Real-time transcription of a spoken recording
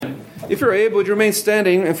If you're able, would you remain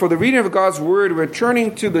standing? And for the reading of God's Word, we're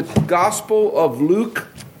turning to the Gospel of Luke,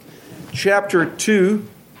 chapter 2,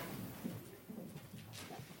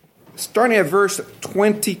 starting at verse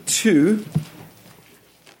 22,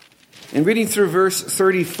 and reading through verse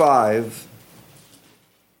 35.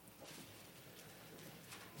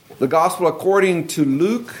 The Gospel according to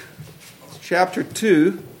Luke, chapter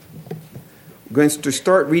 2. We're going to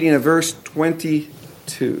start reading at verse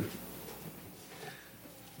 22.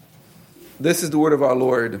 This is the word of our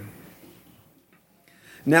Lord.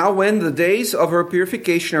 Now when the days of her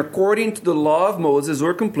purification according to the law of Moses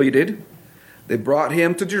were completed, they brought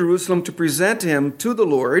him to Jerusalem to present him to the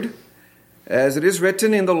Lord. As it is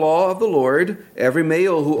written in the law of the Lord, every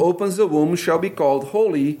male who opens the womb shall be called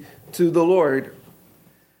holy to the Lord,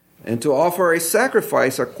 and to offer a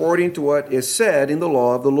sacrifice according to what is said in the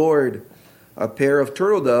law of the Lord, a pair of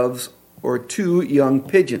turtle doves or 2 young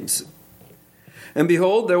pigeons. And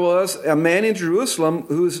behold, there was a man in Jerusalem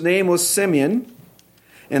whose name was Simeon.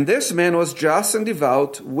 And this man was just and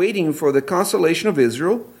devout, waiting for the consolation of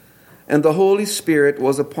Israel, and the Holy Spirit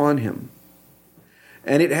was upon him.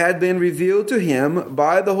 And it had been revealed to him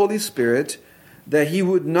by the Holy Spirit that he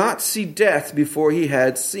would not see death before he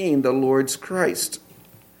had seen the Lord's Christ.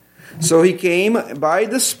 So he came by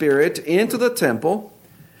the Spirit into the temple,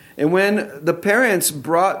 and when the parents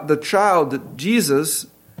brought the child Jesus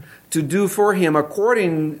to do for him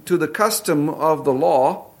according to the custom of the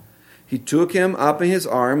law, he took him up in his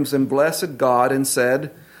arms and blessed God and said,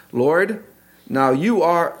 Lord, now you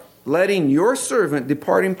are letting your servant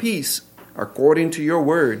depart in peace according to your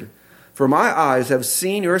word. For my eyes have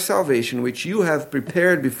seen your salvation, which you have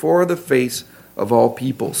prepared before the face of all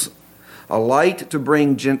peoples, a light to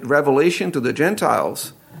bring revelation to the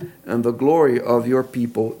Gentiles and the glory of your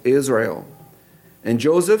people Israel. And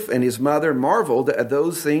Joseph and his mother marveled at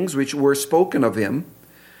those things which were spoken of him.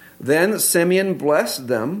 Then Simeon blessed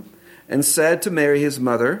them and said to Mary his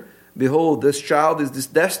mother, Behold, this child is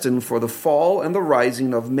destined for the fall and the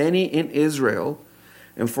rising of many in Israel,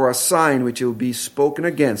 and for a sign which will be spoken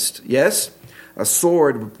against. Yes, a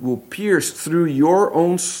sword will pierce through your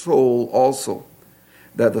own soul also,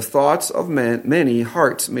 that the thoughts of many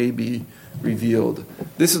hearts may be revealed.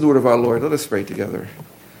 This is the word of our Lord. Let us pray together.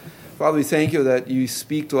 Father, we thank you that you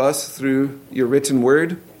speak to us through your written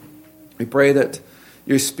word. We pray that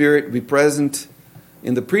your Spirit be present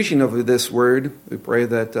in the preaching of this word. We pray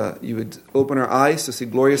that you would open our eyes to see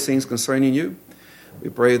glorious things concerning you. We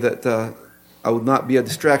pray that I would not be a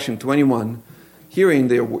distraction to anyone hearing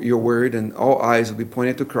your word, and all eyes will be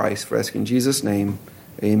pointed to Christ. For asking in Jesus' name,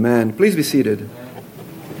 amen. Please be seated.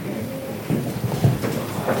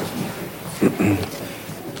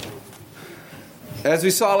 As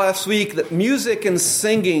we saw last week, that music and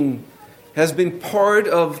singing has been part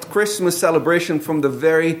of Christmas celebration from the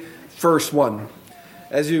very first one.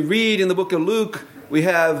 As you read in the book of Luke, we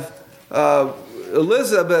have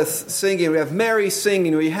Elizabeth singing, we have Mary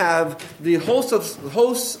singing, we have the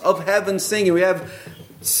hosts of heaven singing, we have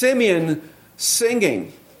Simeon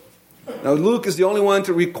singing. Now Luke is the only one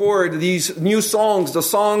to record these new songs, the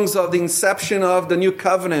songs of the inception of the new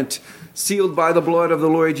covenant, sealed by the blood of the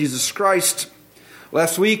Lord Jesus Christ.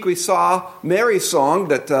 Last week we saw Mary's song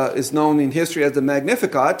that is known in history as the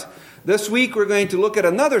Magnificat. This week we're going to look at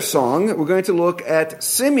another song. We're going to look at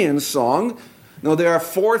Simeon's song. Now there are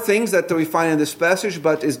 4 things that we find in this passage,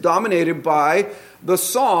 but is dominated by the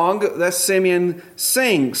song that Simeon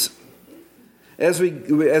sings. As we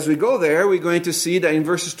go there, we're going to see that in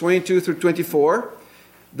verses 22 through 24,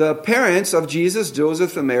 the parents of Jesus,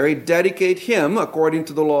 Joseph and Mary, dedicate him according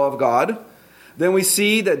to the law of God. Then we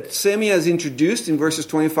see that Simeon is introduced in verses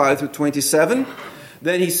 25 through 27.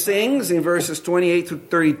 Then he sings in verses 28 through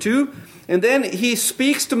 32. And then he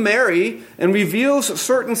speaks to Mary and reveals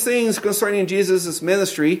certain things concerning Jesus'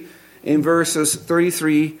 ministry in verses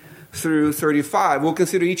 33 through 35. We'll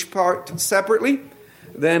consider each part separately.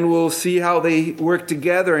 Then we'll see how they work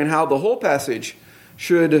together and how the whole passage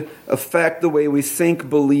should affect the way we think,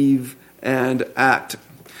 believe, and act.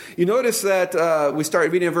 You notice that we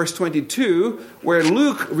start reading in verse 22, where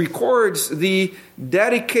Luke records the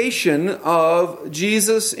dedication of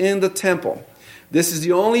Jesus in the temple. This is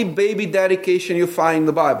the only baby dedication you'll find in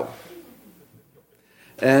the Bible.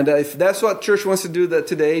 And if that's what church wants to do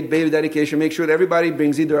today, baby dedication, make sure that everybody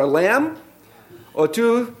brings either a lamb or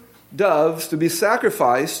 2 doves to be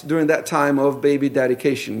sacrificed during that time of baby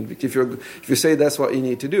dedication. If you say that's what you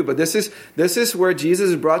need to do. But this is where Jesus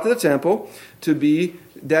is brought to the temple to be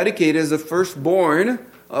dedicated as the firstborn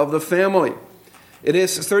of the family. It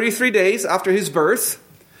is 33 days after his birth.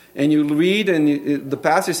 And you read, and the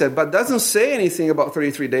passage said, but doesn't say anything about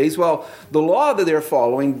 33 days. Well, the law that they're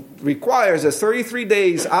following requires that 33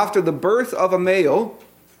 days after the birth of a male,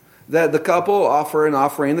 that the couple offer an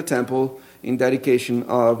offering in the temple in dedication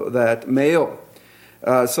of that male.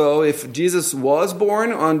 So if Jesus was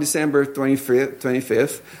born on December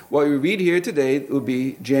 25th, what we read here today would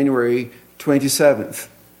be January 27th.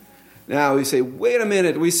 Now we say, wait a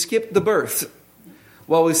minute, we skipped the birth.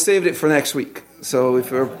 Well, we saved it for next week. So if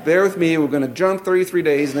you're bear with me, we're going to jump 33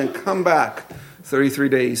 days and then come back 33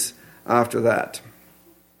 days after that.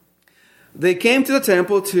 They came to the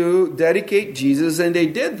temple to dedicate Jesus, and they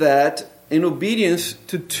did that in obedience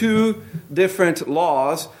to two different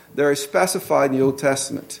laws that are specified in the Old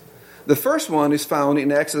Testament. The first one is found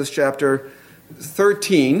in Exodus chapter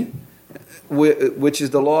 13, which is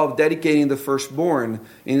the law of dedicating the firstborn.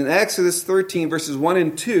 In Exodus 13, verses 1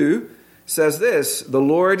 and 2, says this, the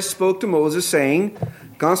Lord spoke to Moses, saying,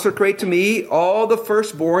 consecrate to me all the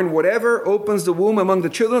firstborn, whatever opens the womb among the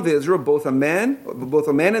children of Israel, both a man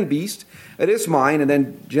and beast, it is mine. And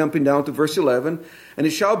then jumping down to verse 11, and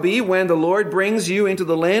it shall be when the Lord brings you into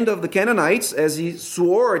the land of the Canaanites, as he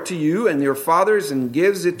swore to you and your fathers and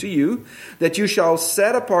gives it to you, that you shall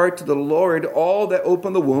set apart to the Lord all that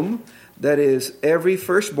open the womb, that is, every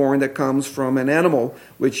firstborn that comes from an animal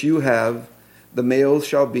which you have, the male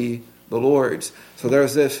shall be the Lord's. So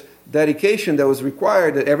there's this dedication that was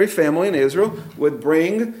required that every family in Israel would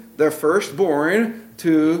bring their firstborn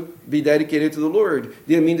to be dedicated to the Lord.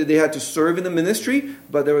 Didn't mean that they had to serve in the ministry,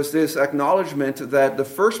 but there was this acknowledgement that the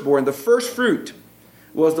firstborn, the first fruit,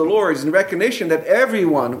 was the Lord's, in recognition that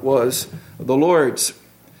everyone was the Lord's.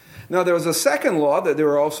 Now there was a second law that they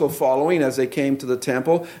were also following as they came to the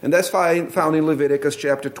temple, and that's found in Leviticus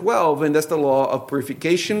chapter 12, and that's the law of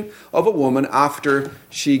purification of a woman after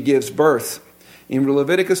she gives birth. In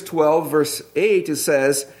Leviticus 12, verse 8, it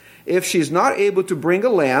says, if she's not able to bring a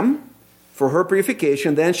lamb for her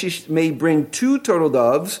purification, then she may bring 2 turtle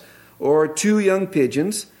doves or 2 young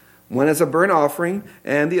pigeons, one as a burnt offering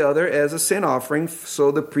and the other as a sin offering,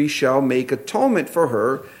 so the priest shall make atonement for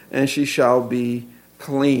her, and she shall be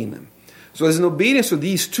clean. So it's in obedience to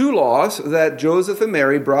these 2 laws that Joseph and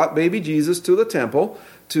Mary brought baby Jesus to the temple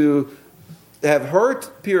to have her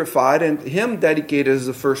purified and him dedicated as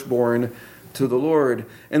the firstborn to the Lord.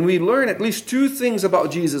 And we learn at least 2 things about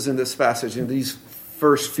Jesus in this passage, in these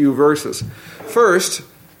first few verses. First,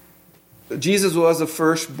 Jesus was the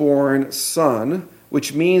firstborn son,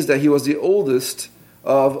 which means that he was the oldest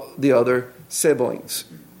of the other siblings.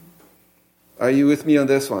 Are you with me on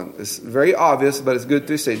this one? It's very obvious, but it's good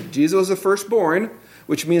to say. Jesus was the firstborn,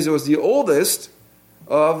 which means he was the oldest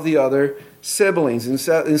of the other siblings. In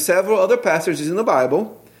several other passages in the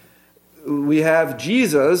Bible, we have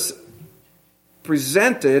Jesus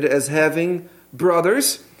presented as having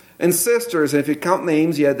brothers and sisters. And if you count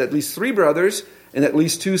names, he had at least 3 brothers and at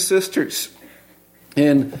least 2 sisters.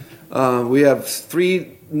 And we have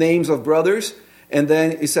 3 names of brothers. And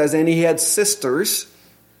then it says, and he had sisters.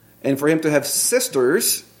 And for him to have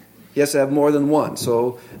sisters, he has to have more than one.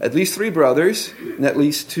 So at least 3 brothers and at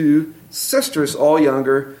least 2 sisters, all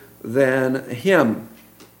younger than him.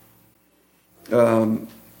 And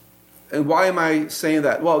why am I saying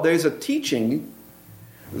that? Well, there's a teaching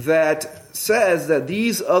that says that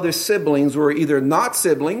these other siblings were either not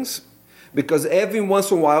siblings, because every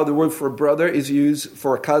once in a while the word for brother is used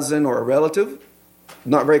for a cousin or a relative.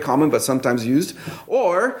 Not very common, but sometimes used.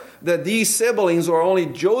 Or that these siblings are only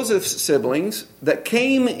Joseph's siblings that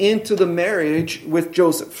came into the marriage with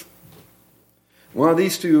Joseph. One of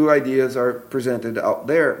these 2 ideas are presented out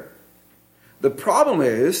there. The problem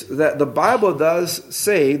is that the Bible does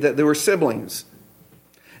say that there were siblings.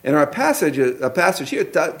 And a passage here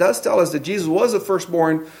does tell us that Jesus was the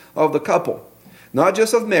firstborn of the couple. Not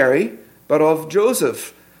just of Mary, but of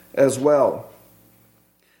Joseph as well.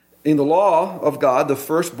 In the law of God, the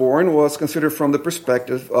firstborn was considered from the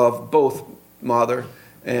perspective of both mother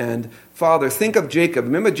and father. Think of Jacob.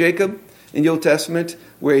 Remember Jacob in the Old Testament,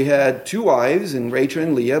 where he had 2 wives, and Rachel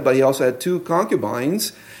and Leah, but he also had 2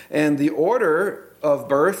 concubines. And the order of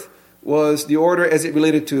birth was the order as it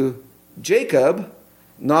related to Jacob,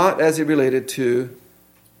 not as it related to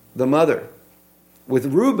the mother.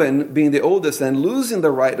 With Reuben being the oldest and losing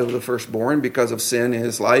the right of the firstborn because of sin in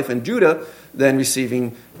his life, and Judah then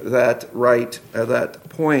receiving that right at that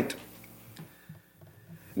point.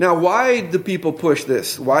 Now, why do people push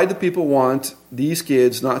this? Why do people want these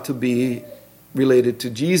kids not to be related to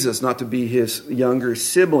Jesus, not to be his younger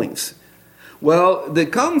siblings? Well,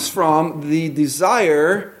 that comes from the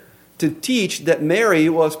desire to teach that Mary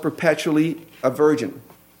was perpetually a virgin.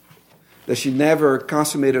 that she never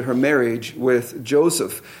consummated her marriage with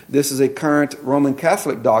Joseph. This is a current Roman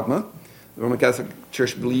Catholic dogma. The Roman Catholic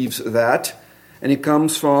Church believes that. And it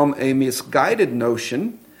comes from a misguided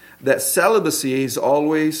notion that celibacy is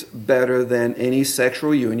always better than any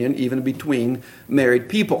sexual union, even between married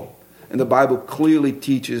people. And the Bible clearly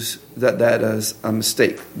teaches that that is a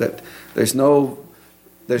mistake, that there's no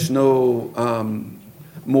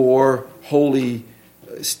more holy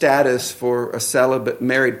status for a celibate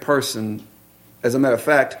married person. As a matter of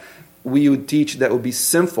fact, we would teach that it would be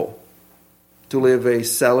sinful to live a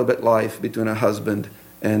celibate life between a husband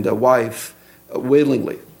and a wife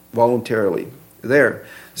willingly, voluntarily there.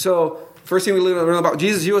 So, first thing we learn about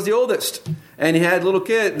Jesus, he was the oldest. And he had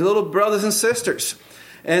little brothers and sisters.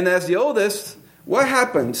 And as the oldest, what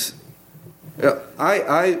happens?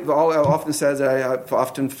 I often said that I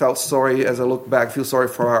often felt sorry as I look back, feel sorry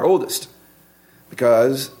for our oldest.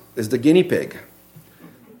 Because it's the guinea pig.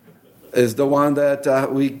 Is the one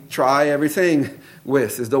that we try everything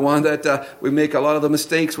with. Is the one that we make a lot of the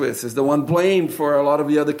mistakes with. Is the one blamed for a lot of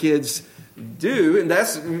the other kids do. And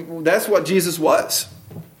that's what Jesus was.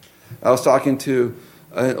 I was talking to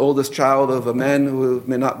an oldest child of a man who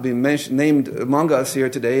may not be named among us here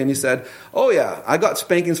today, and he said, "Oh yeah, I got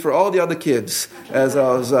spankings for all the other kids as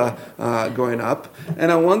I was growing up."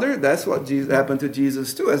 And I wonder, that's what happened to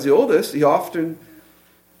Jesus too. As the oldest, he often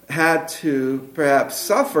had to perhaps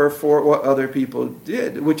suffer for what other people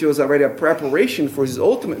did, which was already a preparation for his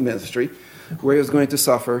ultimate ministry, where he was going to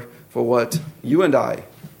suffer for what you and I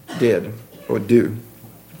did or do.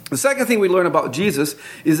 The second thing we learn about Jesus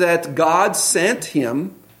is that God sent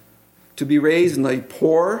him to be raised in a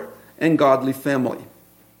poor and godly family.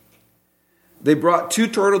 They brought 2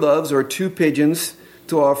 turtle doves or 2 pigeons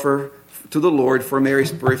to offer to the Lord for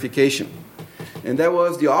Mary's purification. And that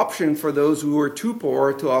was the option for those who were too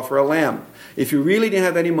poor to offer a lamb. If you really didn't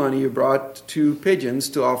have any money, you brought 2 pigeons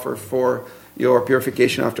to offer for your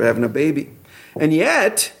purification after having a baby. And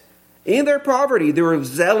yet, in their poverty, they were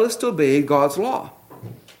zealous to obey God's law.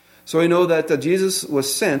 So we know that Jesus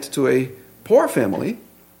was sent to a poor family,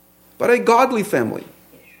 but a godly family.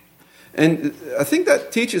 And I think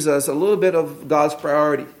that teaches us a little bit of God's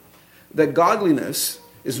priority, that godliness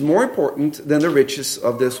is more important than the riches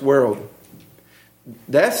of this world.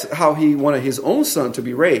 That's how he wanted his own son to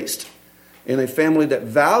be raised, in a family that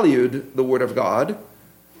valued the Word of God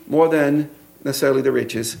more than necessarily the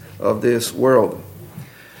riches of this world.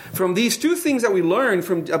 From these 2 things that we learn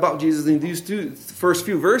about Jesus in these 2 first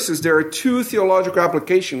few verses, there are 2 theological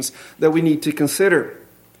applications that we need to consider.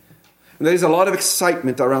 And there's a lot of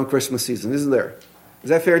excitement around Christmas season, isn't there? Is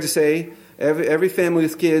that fair to say? Every family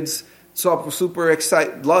with kids, super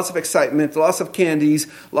excited, lots of excitement, lots of candies,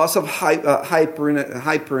 lots of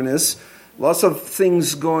hyperness, lots of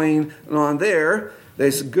things going on there.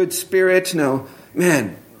 There's good spirit. Now,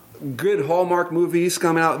 man, good Hallmark movies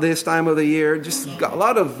coming out this time of the year. Just got a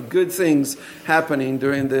lot of good things happening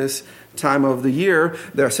during this time of the year.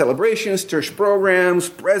 There are celebrations, church programs,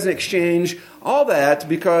 present exchange, all that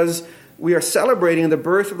because we are celebrating the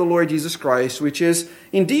birth of the Lord Jesus Christ, which is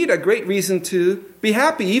indeed a great reason to be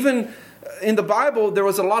happy. Even in the Bible, there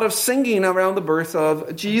was a lot of singing around the birth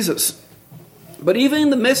of Jesus. But even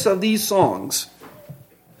in the midst of these songs,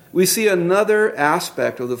 we see another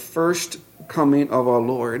aspect of the first coming of our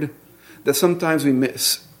Lord that sometimes we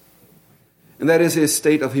miss. And that is his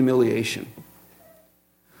state of humiliation.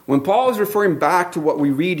 When Paul is referring back to what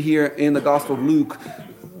we read here in the Gospel of Luke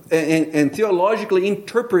and theologically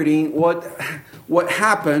interpreting what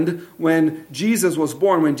happened when Jesus was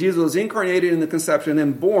born, when Jesus was incarnated in the conception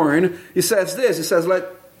and born, he says this, he says, "Let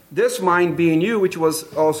this mind be in you, which was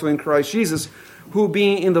also in Christ Jesus, who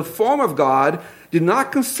being in the form of God, did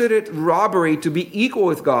not consider it robbery to be equal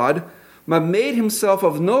with God, but made himself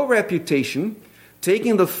of no reputation,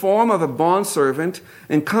 taking the form of a bondservant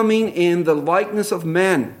and coming in the likeness of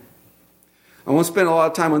men." I won't spend a lot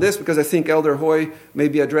of time on this because I think Elder Hoy may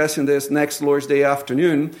be addressing this next Lord's Day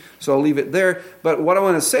afternoon, so I'll leave it there. But what I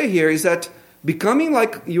want to say here is that becoming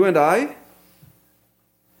like you and I,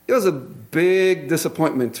 it was a big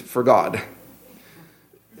disappointment for God.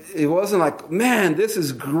 It wasn't like, man, this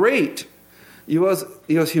is great. He was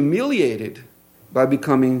humiliated by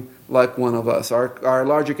becoming like one of us. Our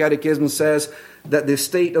larger catechism says that the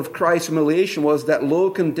state of Christ's humiliation was that low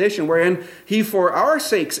condition wherein he for our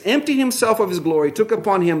sakes emptied himself of his glory, took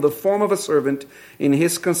upon him the form of a servant in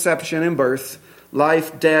his conception and birth,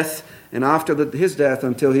 life, death, and after his death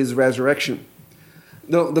until his resurrection.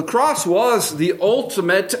 The cross was the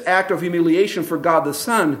ultimate act of humiliation for God the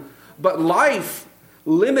Son, but life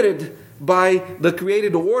limited by the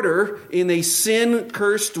created order in a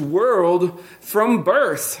sin-cursed world from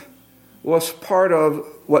birth was part of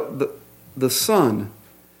what the Son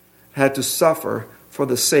had to suffer for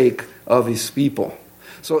the sake of his people.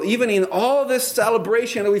 So even in all this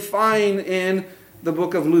celebration that we find in the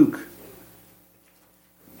book of Luke,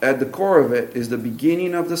 at the core of it is the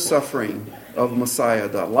beginning of the suffering of Messiah,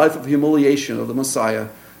 the life of humiliation of the Messiah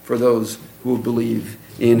for those who believe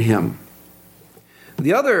in him.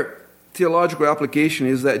 The other theological application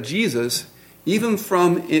is that Jesus, even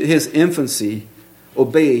from his infancy,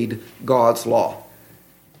 obeyed God's law.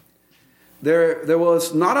 There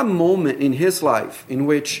was not a moment in his life in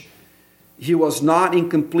which he was not in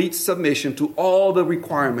complete submission to all the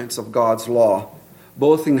requirements of God's law,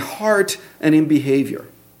 both in heart and in behavior.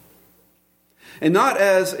 And not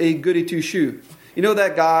as a goody two-shoe. You know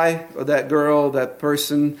that guy or that girl, that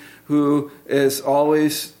person who is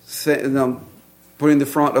always putting the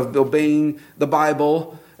front of obeying the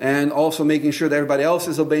Bible and also making sure that everybody else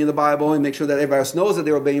is obeying the Bible and make sure that everybody else knows that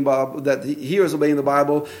they're obeying Bible, that he is obeying the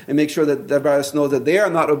Bible, and make sure that everybody else knows that they are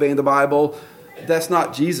not obeying the Bible. That's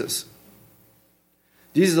not Jesus.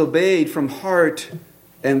 Jesus obeyed from heart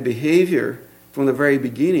and behavior from the very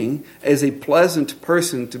beginning as a pleasant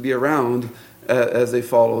person to be around as they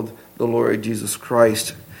followed the Lord Jesus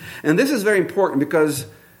Christ. And this is very important because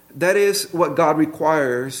that is what God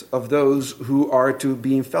requires of those who are to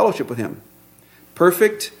be in fellowship with him.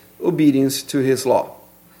 Perfect obedience to his law.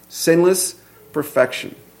 Sinless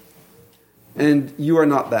perfection. And you are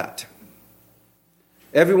not that.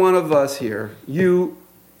 Every one of us here, you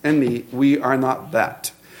and me, we are not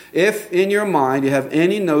that. If in your mind you have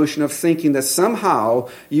any notion of thinking that somehow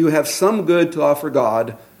you have some good to offer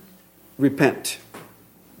God, repent.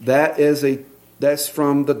 That's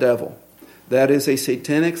from the devil. That is a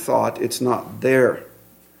satanic thought. It's not there.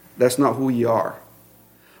 That's not who we are.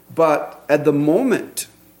 But at the moment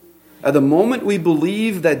we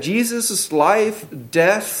believe that Jesus' life,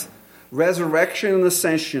 death, resurrection, and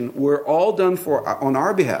ascension were all done on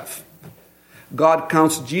our behalf, God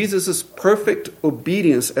counts Jesus' perfect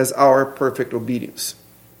obedience as our perfect obedience.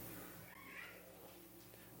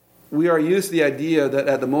 We are used to the idea that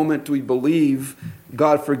at the moment we believe,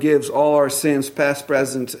 God forgives all our sins, past,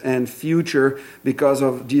 present, and future, because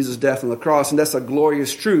of Jesus' death on the cross. And that's a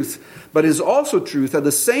glorious truth. But it is also truth at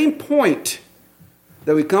the same point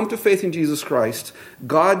that we come to faith in Jesus Christ,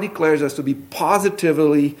 God declares us to be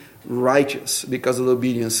positively righteous because of the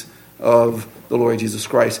obedience of the Lord Jesus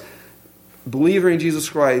Christ. Believer in Jesus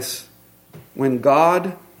Christ, when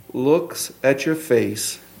God looks at your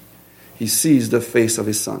face, he sees the face of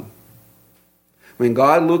his Son. When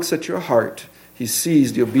God looks at your heart, he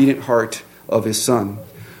sees the obedient heart of his Son.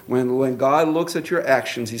 When God looks at your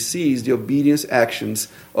actions, he sees the obedience actions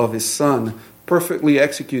of his Son, perfectly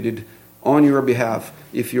executed on your behalf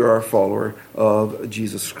if you are a follower of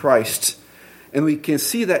Jesus Christ. And we can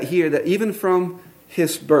see that here, that even from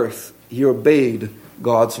his birth, he obeyed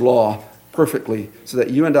God's law perfectly, so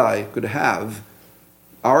that you and I could have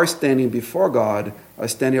our standing before God, a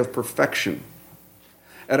standing of perfection.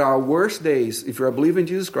 At our worst days, if you're a believer in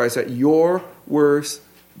Jesus Christ, at your worst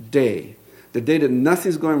day, the day that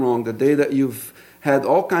nothing's going wrong, the day that you've had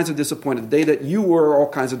all kinds of disappointment, the day that you were all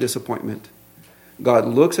kinds of disappointment, God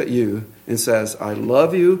looks at you and says, I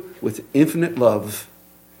love you with infinite love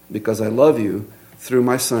because I love you through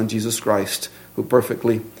my Son, Jesus Christ, who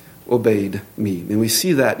perfectly obeyed me. And we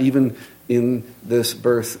see that even in this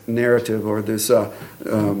birth narrative or this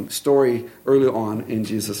story early on in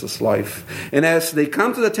Jesus' life. And as they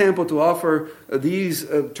come to the temple to offer these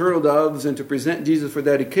turtle doves and to present Jesus for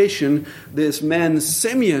dedication, this man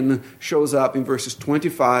Simeon shows up in verses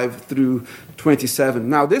 25 through 27.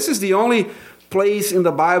 Now, this is the only place in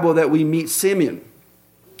the Bible that we meet Simeon.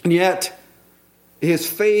 And yet, his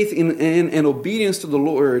faith and obedience to the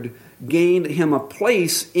Lord gained him a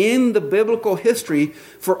place in the biblical history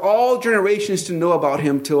for all generations to know about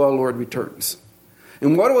him till our Lord returns.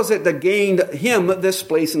 And what was it that gained him this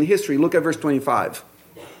place in history? Look at verse 25.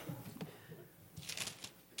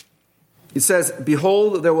 It says,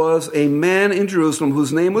 Behold, there was a man in Jerusalem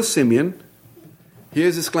whose name was Simeon.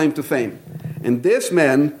 Here's his claim to fame. And this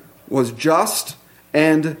man was just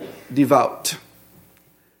and devout.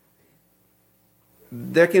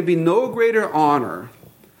 There can be no greater honor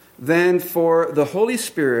than for the Holy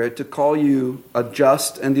Spirit to call you a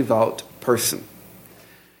just and devout person.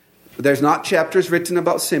 There's not chapters written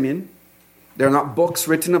about Simeon. There are not books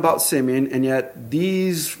written about Simeon, and yet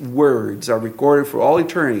these words are recorded for all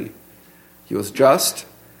eternity. He was just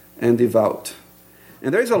and devout.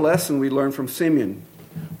 And there's a lesson we learn from Simeon.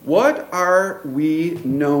 What are we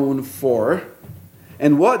known for,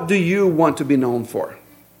 and what do you want to be known for?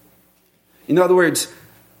 In other words,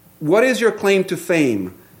 what is your claim to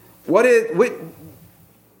fame? What is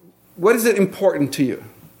it important to you?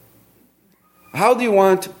 How do you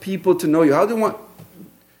want people to know you? How do you want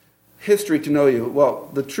history to know you? Well,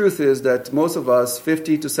 the truth is that most of us,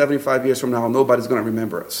 50 to 75 years from now, nobody's going to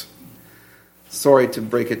remember us. Sorry to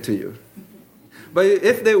break it to you. But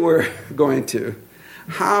if they were going to,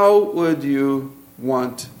 how would you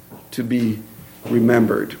want to be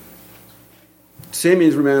remembered? Simeon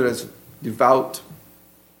is remembered as devout.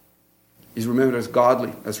 He's remembered as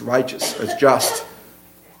godly, as righteous, as just.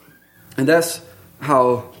 And that's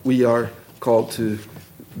how we are called to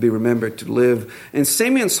be remembered, to live. And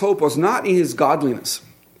Simeon's hope was not in his godliness,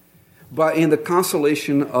 but in the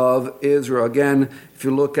consolation of Israel. Again, if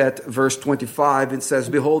you look at verse 25, it says,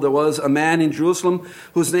 "Behold, there was a man in Jerusalem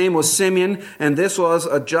whose name was Simeon, and this man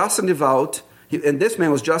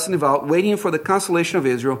was just and devout, waiting for the consolation of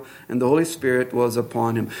Israel, and the Holy Spirit was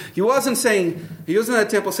upon him." He wasn't in the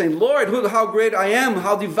temple saying, "Lord, how great I am,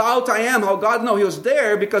 how devout I am, how God." No, he was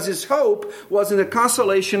there because his hope was in the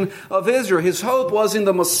consolation of Israel. His hope was in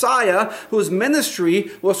the Messiah, whose ministry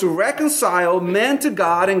was to reconcile man to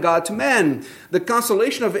God and God to man. The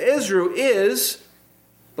consolation of Israel is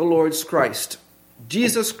the Lord's Christ.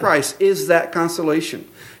 Jesus Christ is that consolation,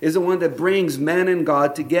 is the one that brings man and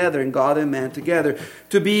God together and God and man together.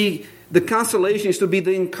 To be the consolation is to be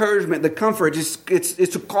the encouragement, the comfort. It's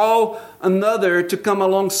to call another to come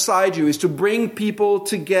alongside you, is to bring people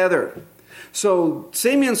together. So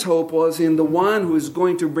Simeon's hope was in the one who is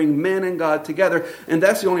going to bring man and God together, and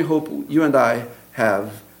that's the only hope you and I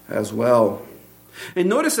have as well. And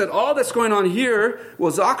notice that all that's going on here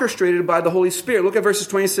was orchestrated by the Holy Spirit. Look at verses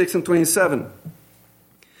 26 and 27.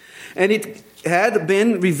 "And it had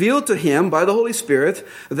been revealed to him by the Holy Spirit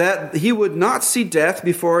that he would not see death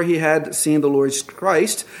before he had seen the Lord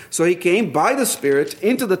Christ. So he came by the Spirit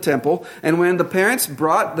into the temple. And when the parents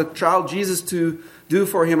brought the child Jesus to do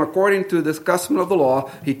for him according to the custom of the law,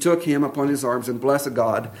 he took him upon his arms and blessed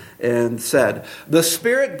God and said." The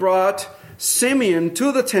Spirit brought Simeon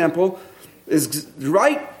to the temple is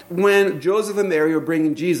right when Joseph and Mary were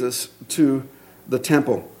bringing Jesus to the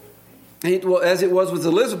temple. As it was with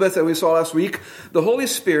Elizabeth that we saw last week, the Holy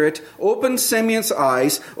Spirit opened Simeon's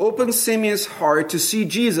eyes, opened Simeon's heart to see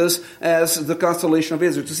Jesus as the consolation of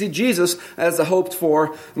Israel, to see Jesus as the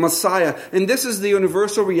hoped-for Messiah. And this is the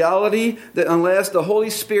universal reality that unless the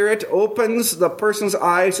Holy Spirit opens the person's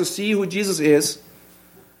eyes to see who Jesus is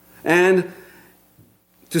and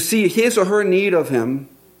to see his or her need of him,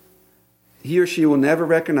 he or she will never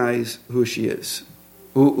recognize who she is,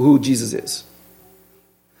 who Jesus is.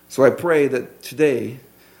 So I pray that today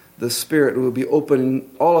the Spirit will be opening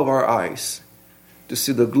all of our eyes to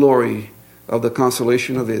see the glory of the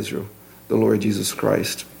consolation of Israel, the Lord Jesus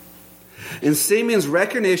Christ. And Simeon's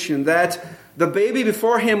recognition that the baby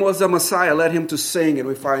before him was the Messiah led him to sing, and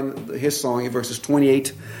we find his song in verses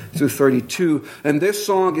 28 through 32. And this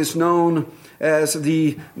song is known as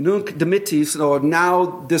the Nunc Dimittis, or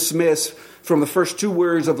now dismiss, from the first two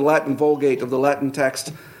words of the Latin Vulgate, of the Latin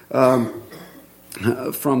text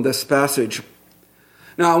from this passage.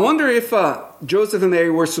 Now, I wonder if Joseph and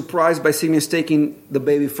Mary were surprised by Simeon taking the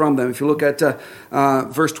baby from them. If you look at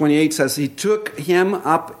verse 28, it says, "He took him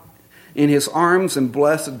up in his arms and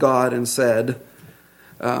blessed God and said,"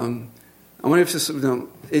 I wonder if this,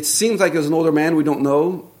 it seems like it was an older man. We don't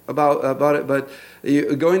know about it, but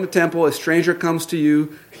you go in the temple, a stranger comes to you,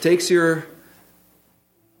 takes your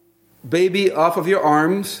baby off of your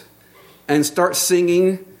arms and starts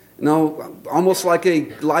singing, almost like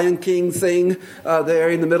a Lion King thing there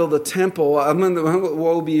in the middle of the temple. What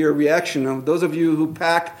will be your reaction? Those of you who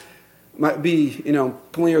pack might be,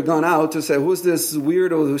 pulling your gun out to say, "Who's this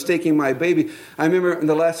weirdo who's taking my baby?" I remember in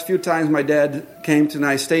the last few times my dad came to the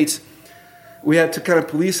United States, we had to kind of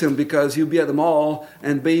police him because he would be at the mall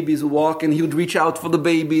and babies would walk and he would reach out for the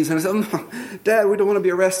babies. And I said, "Dad, we don't want to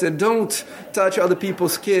be arrested. Don't touch other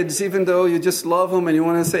people's kids, even though you just love them and you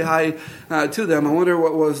want to say hi to them." I wonder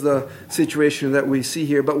what was the situation that we see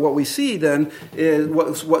here. But what we see then is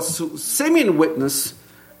what Simeon witnessed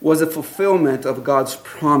was a fulfillment of God's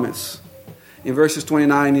promise. In verses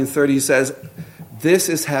 29 and 30 he says, "This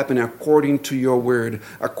is happening according to your word,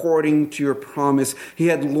 according to your promise." He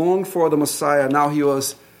had longed for the Messiah. Now he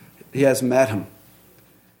has met him.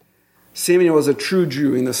 Simeon was a true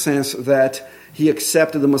Jew in the sense that he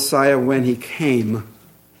accepted the Messiah when he came.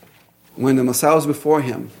 When the Messiah was before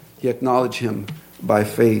him, he acknowledged him by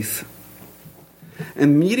faith.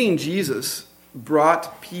 And meeting Jesus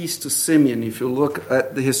brought peace to Simeon. If you look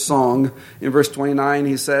at his song in verse 29,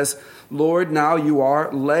 he says, Lord, now you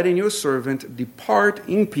are letting your servant depart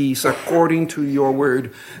in peace according to your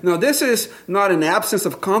word. Now, this is not an absence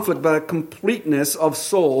of conflict, but a completeness of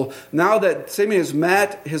soul. Now that Simeon has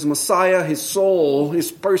met his Messiah, his soul,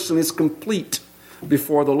 his person is complete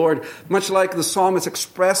before the Lord. Much like the psalmist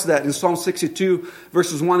expressed that in Psalm 62,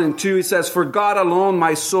 verses 1 and 2, he says, "For God alone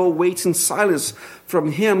my soul waits in silence.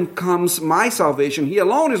 From him comes my salvation. He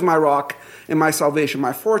alone is my rock and my salvation,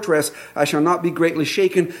 my fortress. I shall not be greatly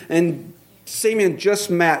shaken." And Simeon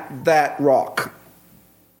just met that rock.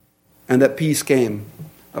 And that peace came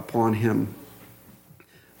upon him.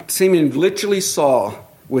 Simeon literally saw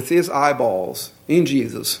with his eyeballs in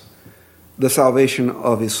Jesus the salvation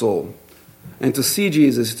of his soul. And to see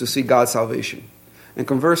Jesus is to see God's salvation. And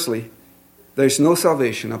conversely, there's no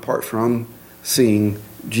salvation apart from seeing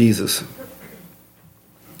Jesus.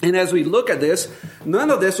 And as we look at this,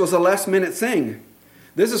 none of this was a last-minute thing.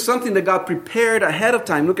 This is something that God prepared ahead of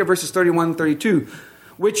time. Look at verses 31 and 32.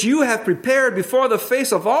 "Which you have prepared before the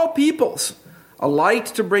face of all peoples, a light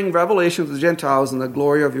to bring revelation to the Gentiles and the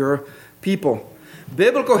glory of your people."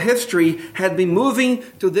 Biblical history had been moving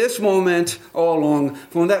to this moment all along.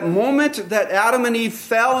 From that moment that Adam and Eve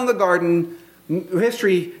fell in the garden,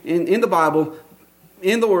 history in the Bible,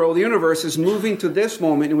 in the world, the universe is moving to this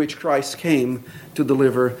moment in which Christ came to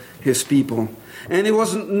deliver his people. And it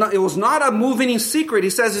was not a moving in secret. He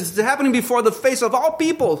says it's happening before the face of all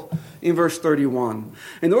people in verse 31.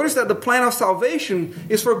 And notice that the plan of salvation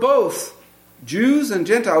is for both Jews and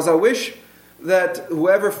Gentiles. I wish that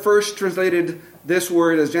whoever first translated this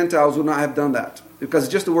word as Gentiles would not have done that, because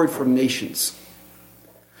it's just a word for nations.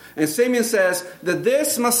 And Simeon says that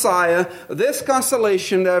this Messiah, this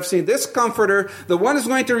consolation that I've seen, this comforter, the one who's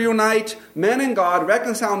going to reunite men and God,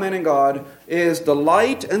 reconcile men and God, is the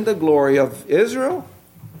light and the glory of Israel,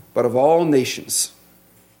 but of all nations.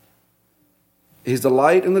 He's the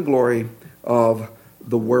light and the glory of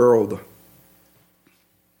the world.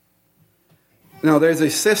 Now, there's a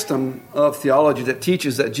system of theology that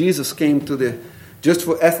teaches that Jesus came to just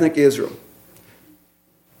for ethnic Israel.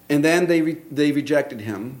 And then they rejected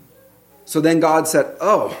him. So then God said,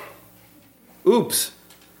 oops,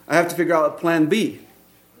 I have to figure out plan B.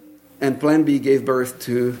 And plan B gave birth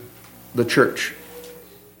to the church.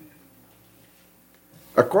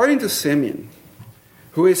 According to Simeon,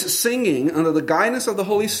 who is singing under the guidance of the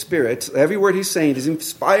Holy Spirit, every word he's saying is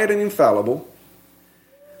inspired and infallible,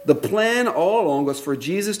 the plan all along was for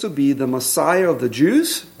Jesus to be the Messiah of the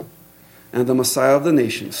Jews and the Messiah of the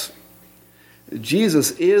nations.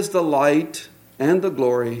 Jesus is the light and the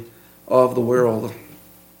glory of the world.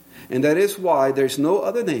 And that is why there's no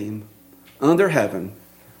other name under heaven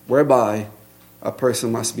whereby a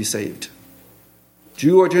person must be saved.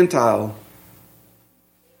 Jew or Gentile,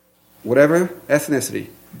 whatever ethnicity,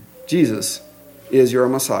 Jesus is your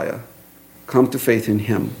Messiah. Come to faith in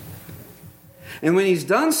him. And when he's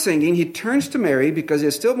done singing, he turns to Mary because he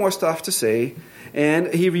has still more stuff to say.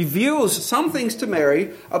 And he reveals some things to Mary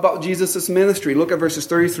about Jesus' ministry. Look at verses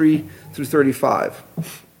 33 through 35.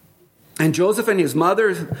 "And Joseph and his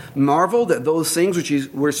mother marveled at those things which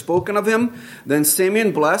were spoken of him. Then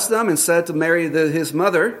Simeon blessed them and said to Mary, his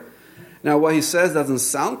mother," now what he says doesn't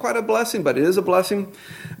sound quite a blessing, but it is a blessing.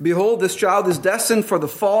 "Behold, this child is destined for the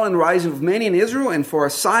fall and rising of many in Israel, and for a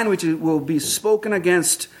sign which will be spoken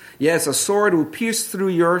against. Yes, a sword will pierce through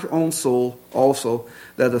your own soul also,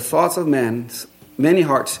 that the thoughts of many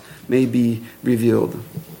hearts may be revealed."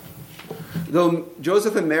 Though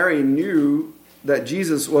Joseph and Mary knew that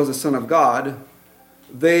Jesus was the Son of God,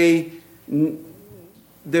 there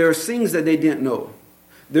are things that they didn't know.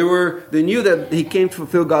 They knew that he came to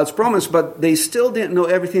fulfill God's promise, but they still didn't know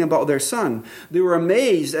everything about their son. They were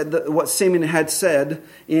amazed at what Simeon had said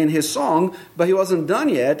in his song, but he wasn't done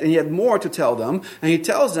yet, and he had more to tell them. And he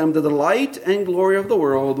tells them that the light and glory of the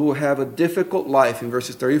world will have a difficult life in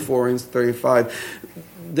verses 34 and 35.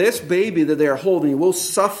 This baby that they are holding will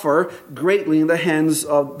suffer greatly in the hands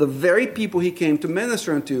of the very people he came to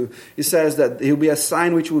minister unto. He says that he will be a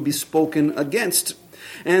sign which will be spoken against.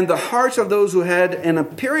 And the hearts of those who had an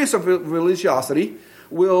appearance of religiosity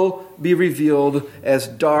will be revealed as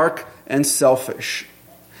dark and selfish.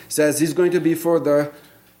 It says he's going to be for the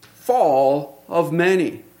fall of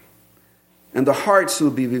many. And the hearts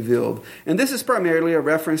will be revealed. And this is primarily a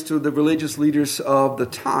reference to the religious leaders of the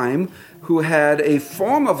time who had a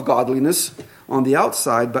form of godliness on the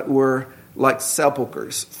outside, but were like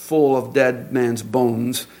sepulchres, full of dead man's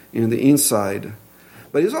bones in the inside.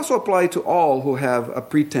 But it's also applied to all who have a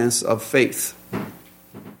pretense of faith.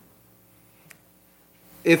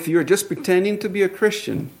 If you're just pretending to be a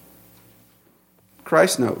Christian,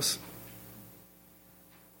 Christ knows.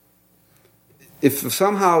 if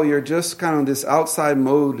somehow you're just kind of in this outside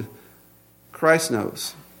mode, Christ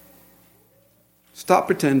knows. Stop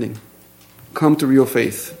pretending. Come to real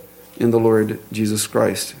faith in the Lord Jesus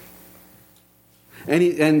Christ.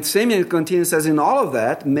 And Simeon continues, says, in all of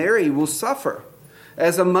that, Mary will suffer,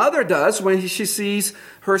 as a mother does when she sees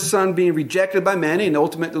her son being rejected by many and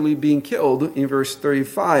ultimately being killed, in verse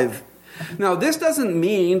 35. Now, this doesn't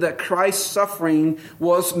mean that Christ's suffering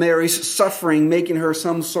was Mary's suffering, making her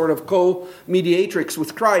some sort of co-mediatrix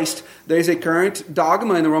with Christ. There's a current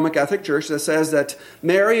dogma in the Roman Catholic Church that says that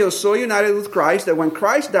Mary was so united with Christ that when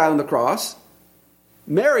Christ died on the cross,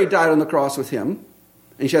 Mary died on the cross with him,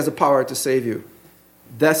 and she has the power to save you.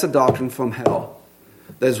 That's a doctrine from hell.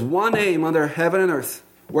 There's one name under heaven and earth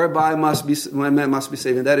whereby man must be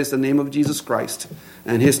saved, and that is the name of Jesus Christ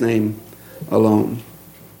and his name alone.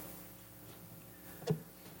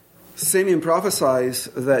 Simeon prophesies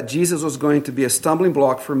that Jesus was going to be a stumbling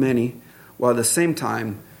block for many, while at the same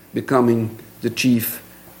time becoming the chief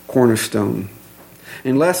cornerstone.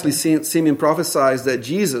 And lastly, Simeon prophesies that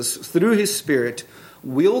Jesus, through his Spirit,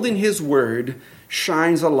 wielding his word,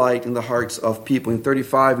 shines a light in the hearts of people. In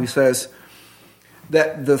 35, he says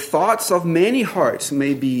that the thoughts of many hearts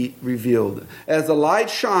may be revealed. As the light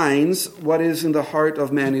shines, what is in the heart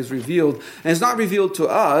of man is revealed. And it's not revealed to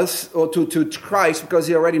us, or to Christ, because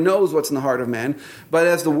he already knows what's in the heart of man. But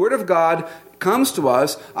as the word of God comes to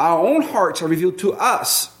us, our own hearts are revealed to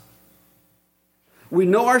us. We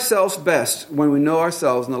know ourselves best when we know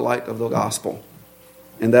ourselves in the light of the gospel.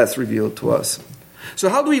 And that's revealed to us. So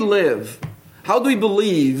how do we live? How do we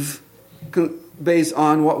believe based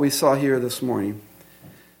on what we saw here this morning?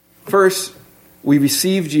 First, we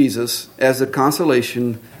receive Jesus as the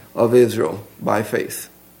consolation of Israel by faith.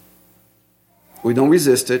 We don't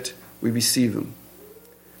resist it, we receive him.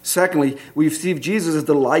 Secondly, we receive Jesus as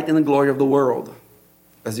the light and the glory of the world,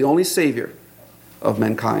 as the only Savior of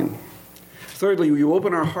mankind. Thirdly, we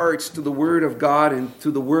open our hearts to the Word of God and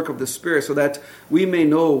to the work of the Spirit so that we may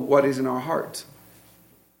know what is in our heart.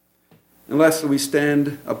 And lastly, we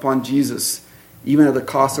stand upon Jesus, even at the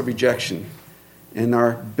cost of rejection, and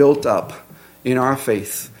are built up in our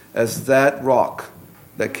faith as that rock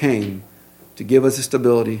that came to give us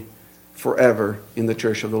stability forever in the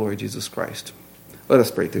church of the Lord Jesus Christ. Let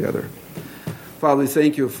us pray together. Father, we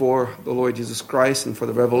thank you for the Lord Jesus Christ and for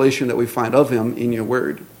the revelation that we find of him in your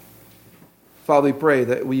word. Father, we pray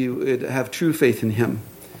that we would have true faith in him.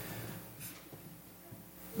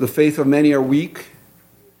 The faith of many are weak.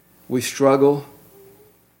 We struggle.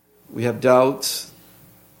 We have doubts.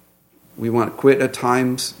 We want to quit at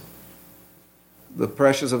times. The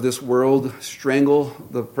pressures of this world strangle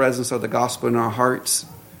the presence of the gospel in our hearts.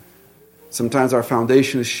 Sometimes our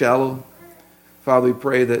foundation is shallow. Father, we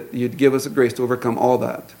pray that you'd give us the grace to overcome all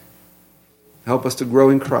that. Help us to grow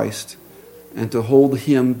in Christ and to hold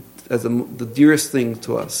him as the dearest thing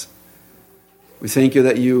to us. We thank you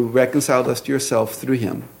that you reconciled us to yourself through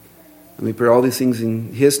him. And we pray all these things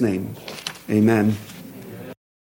in his name. Amen.